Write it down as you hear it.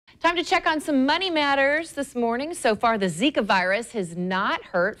Time to check on some money matters this morning. So far, the Zika virus has not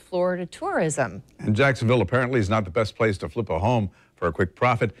hurt Florida tourism. And Jacksonville apparently is not the best place to flip a home for a quick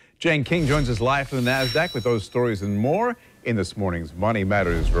profit. Jane King joins us live from the NASDAQ with those stories and more in this morning's Money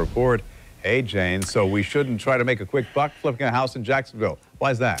Matters report. Hey, Jane, so we shouldn't try to make a quick buck flipping a house in Jacksonville.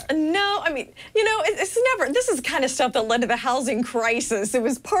 Why is that? No, I mean, you know, it's never, this is the kind of stuff that led to the housing crisis. It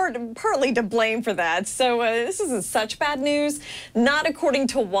was partly to blame for that. So this isn't such bad news. Not according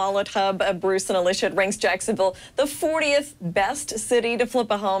to Wallet Hub. Bruce and Alicia, it ranks Jacksonville the 40th best city to flip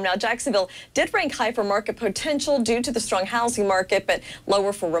a home. Now, Jacksonville did rank high for market potential due to the strong housing market, but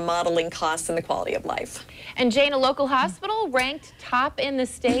lower for remodeling costs and the quality of life. And Jane, a local hospital ranked top in the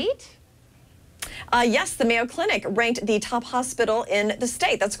state? Yes, the Mayo Clinic ranked the top hospital in the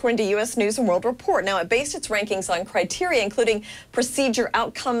state. That's according to U.S. News and World Report. Now, it based its rankings on criteria, including procedure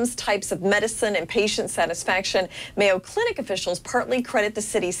outcomes, types of medicine, and patient satisfaction. Mayo Clinic officials partly credit the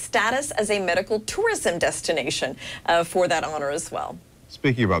city's status as a medical tourism destination for that honor as well.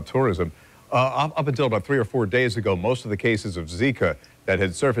 Speaking about tourism, up until about 3 or 4 days ago, most of the cases of Zika that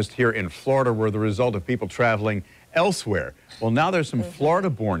had surfaced here in Florida were the result of people traveling elsewhere. Well, now there's some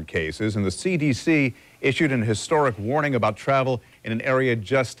Florida-born cases, and the CDC issued an historic warning about travel in an area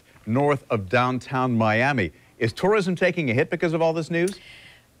just north of downtown Miami. Is tourism taking a hit because of all this news?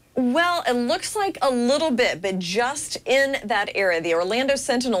 Well, it looks like a little bit, but just in that area. The Orlando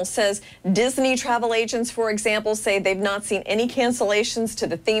Sentinel says Disney travel agents, for example, say they've not seen any cancellations to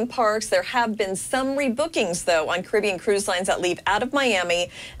the theme parks. There have been some rebookings, though, on Caribbean cruise lines that leave out of Miami,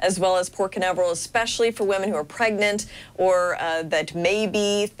 as well as Port Canaveral, especially for women who are pregnant or that may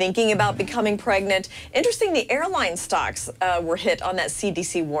be thinking about becoming pregnant. Interesting, the airline stocks were hit on that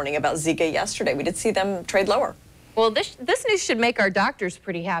CDC warning about Zika yesterday. We did see them trade lower. Well, this news should make our doctors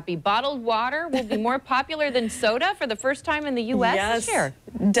pretty happy. Bottled water will be more popular than soda for the first time in the U.S. this year.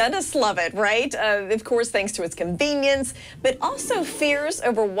 Dentists love it, right? Of course, thanks to its convenience, but also fears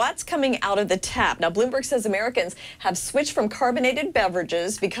over what's coming out of the tap. Now, Bloomberg says Americans have switched from carbonated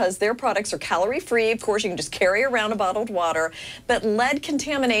beverages because their products are calorie-free. Of course, you can just carry around a bottled water. But lead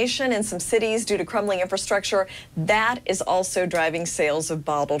contamination in some cities due to crumbling infrastructure, that is also driving sales of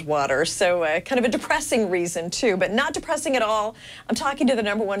bottled water. So kind of a depressing reason, too, but not depressing at all. I'm talking to the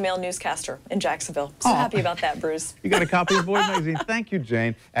 #1 male newscaster in Jacksonville. So happy about that, Bruce. You got a copy of Void magazine. Thank you,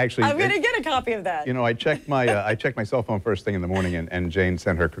 Jane. Actually, I'm going to get a copy of that. You know, I checked my cell phone first thing in the morning, and Jane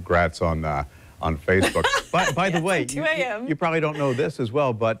sent her congrats on Facebook. By the way, 2 a.m. you probably don't know this as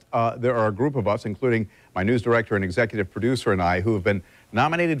well, but there are a group of us, including my news director and executive producer and I, who have been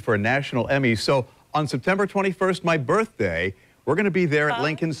nominated for a national Emmy. So on September 21st, my birthday, we're going to be there at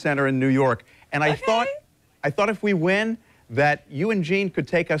Lincoln Center in New York. And I thought if we win, that you and Gene could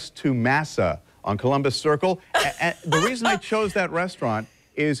take us to Massa on Columbus Circle. And the reason I chose that restaurant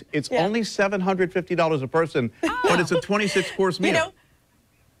is it's only $750 a person, but it's a 26-course meal. You know,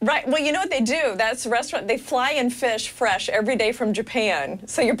 right. Well, you know what they do? That's a restaurant. They fly in fish fresh every day from Japan.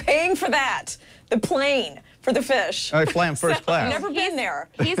 So you're paying for that, the plane for the fish. I fly in first class. I've never been there.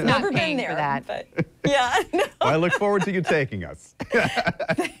 He's never not paying been there for that. But yeah. No. Well, I look forward to you taking us.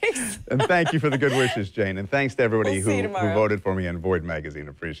 Thanks. And thank you for the good wishes, Jane. And thanks to everybody We'll who voted for me in Void magazine.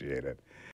 Appreciate it.